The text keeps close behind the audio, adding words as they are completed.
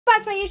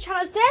back to my YouTube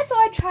channel. Today I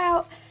thought I'd try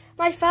out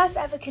my first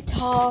ever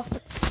guitar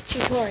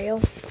tutorial.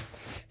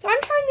 So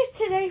I'm trying this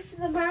today for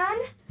the man.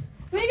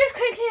 Let me just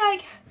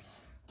quickly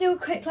do a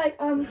quick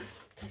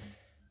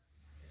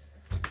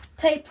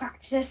play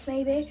practice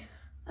maybe.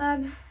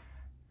 So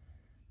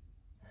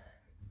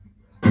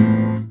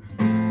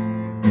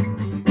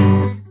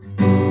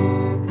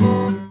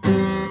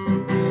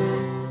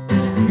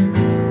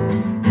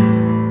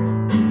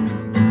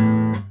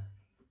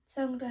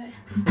I'm going.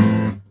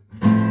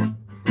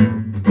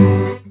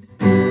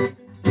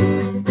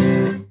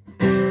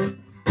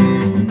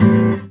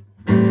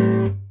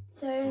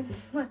 So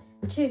 1,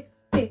 2,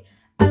 3.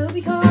 I will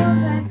be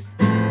complex.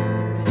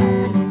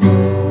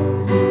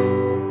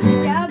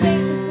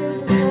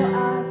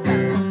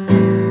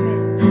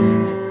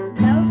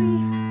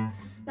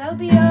 That'll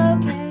be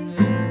okay.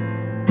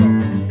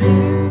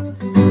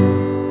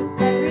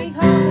 Every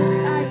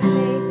compass I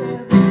take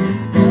will be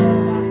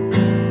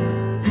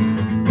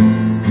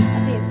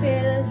I'll be a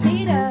fearless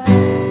leader.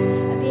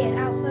 I'll be an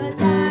alpha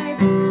type.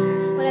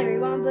 When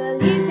everyone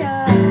believes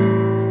ya.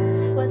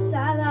 What's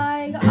that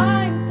like?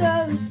 I'm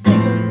so sick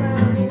of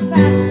running as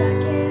fast as I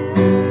can.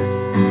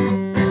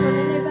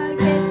 Wondering if I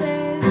get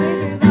there,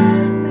 figure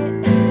about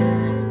it.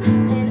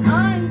 And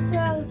I'm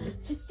so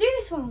to do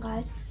this one,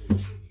 guys,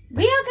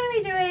 we are going to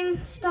be doing,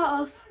 to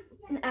start off,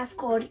 an F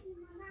chord.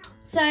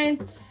 So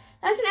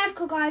that's an F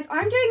chord, guys.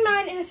 I'm doing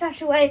mine in a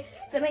special way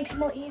that makes it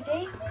more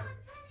easy,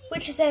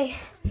 which is a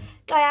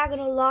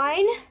diagonal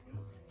line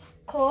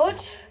chord.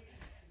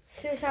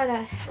 So we try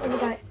that. Then we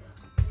go.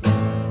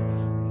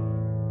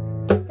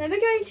 Then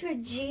we're going to a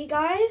G,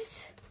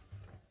 guys.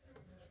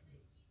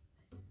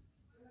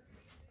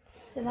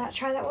 So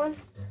try that one.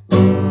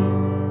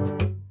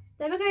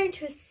 Then we're going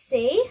to a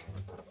C.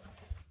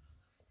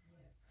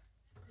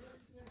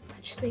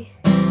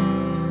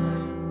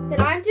 Then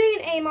I'm doing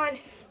an A minor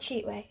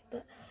cheat way,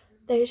 but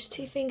those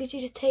two fingers,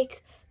 you just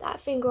take that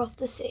finger off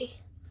the C.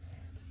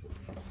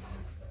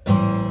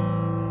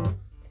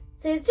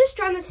 So it's just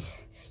drummers.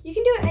 You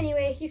can do it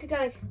anyway. You could go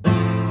like,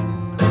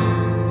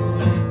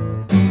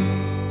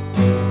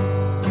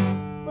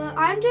 well,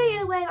 I'm doing it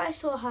in a way that I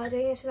saw her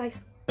doing it, so like,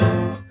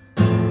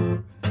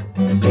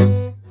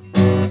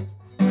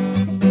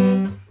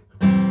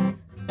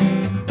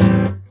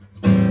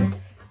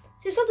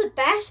 it's not the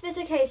best, but it's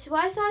okay. So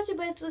what I started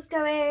with was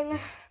going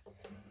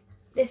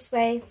this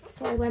way.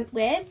 So I went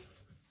with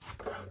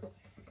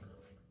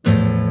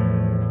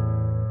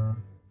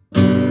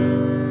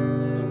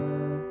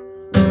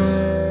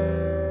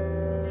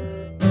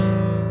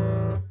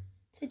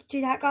so to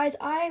do that, guys,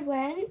 I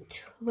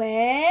went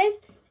with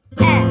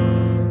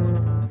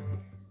F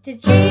to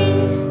G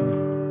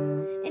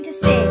into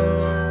C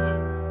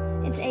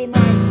into A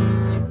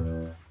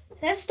minor. So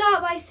let's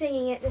start by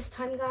singing it this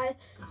time, guys.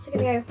 So we're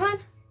gonna go 1,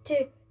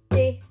 2,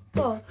 3,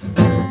 4.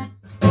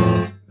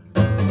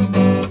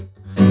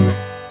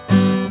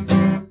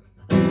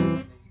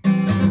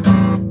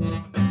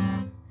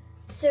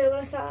 So we're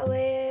gonna start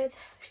with.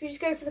 Should we just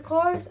go for the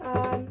chorus?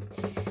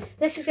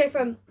 Let's just go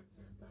from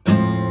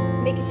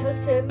make it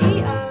close to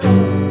me. Let the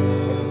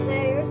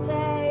players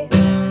play.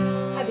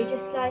 Happy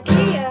just like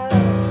me.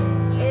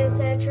 In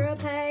central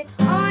play.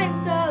 I'm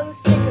so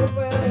sick of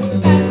running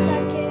as fast as I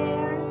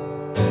can.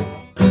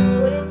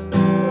 Wouldn't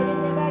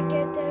if I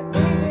get there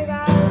quicker I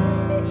was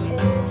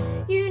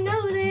admitting. You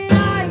know that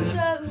I'm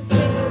so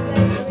sick of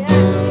playing the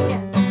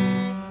again.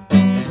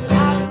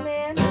 I'm the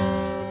man,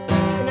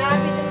 and I'll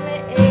be the man.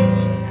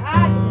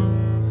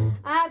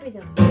 I'll be the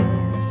man.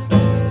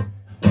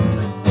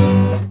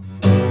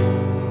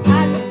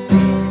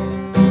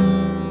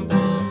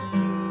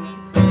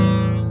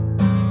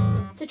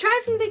 So try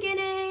from the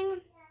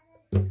beginning.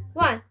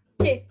 1,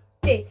 2,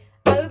 3.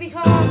 I will be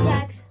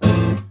complex. I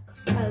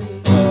will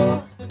be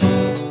cool.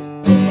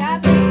 Just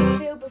have to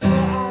feel before I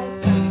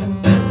felt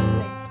something.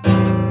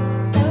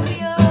 That will be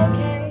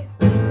okay.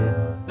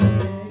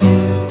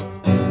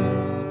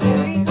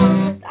 Every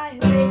contrast I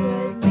have made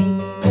would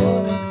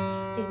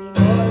make me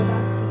more of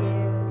us to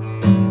you.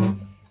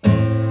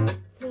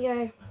 We go.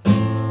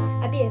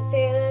 I'd be a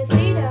fearless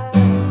leader.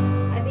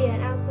 I'd be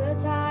an alpha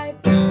type.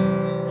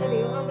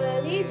 Everyone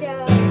believes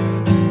ya.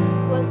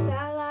 What's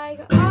that like?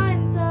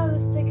 I'm so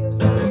sick of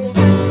running as fast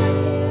as I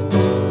can.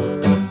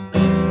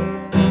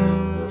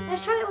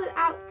 Let's try that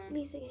without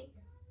me singing.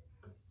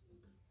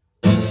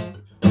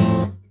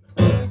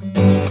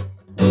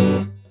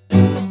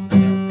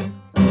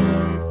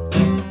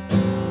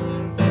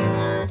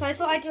 So I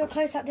thought I'd do a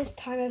close up this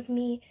time of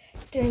me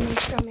doing my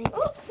strumming.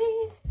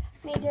 Oopsies!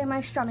 Me doing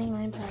my strumming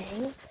when I'm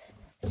playing.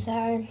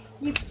 So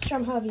you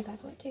strum however you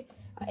guys want to.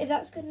 If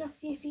that's good enough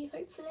for you,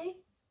 hopefully.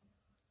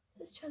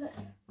 Let's try that.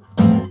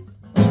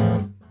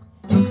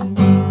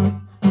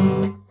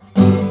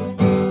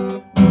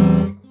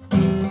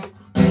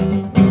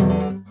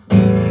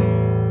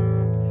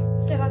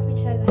 So hard for me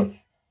to try that.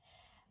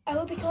 I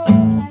will be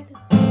complex.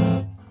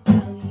 I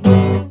will be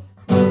real.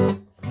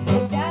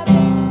 Is that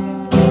better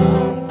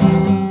from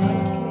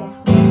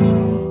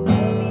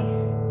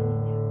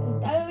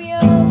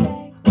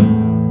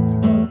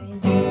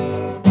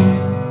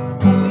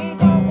the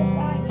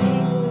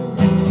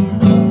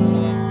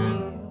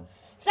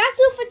So that's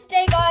all for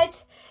today,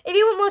 guys. If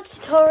you want more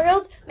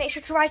tutorials, make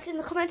sure to write it in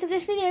the comments of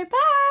this video.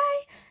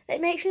 Bye!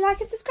 Make sure you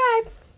like and subscribe.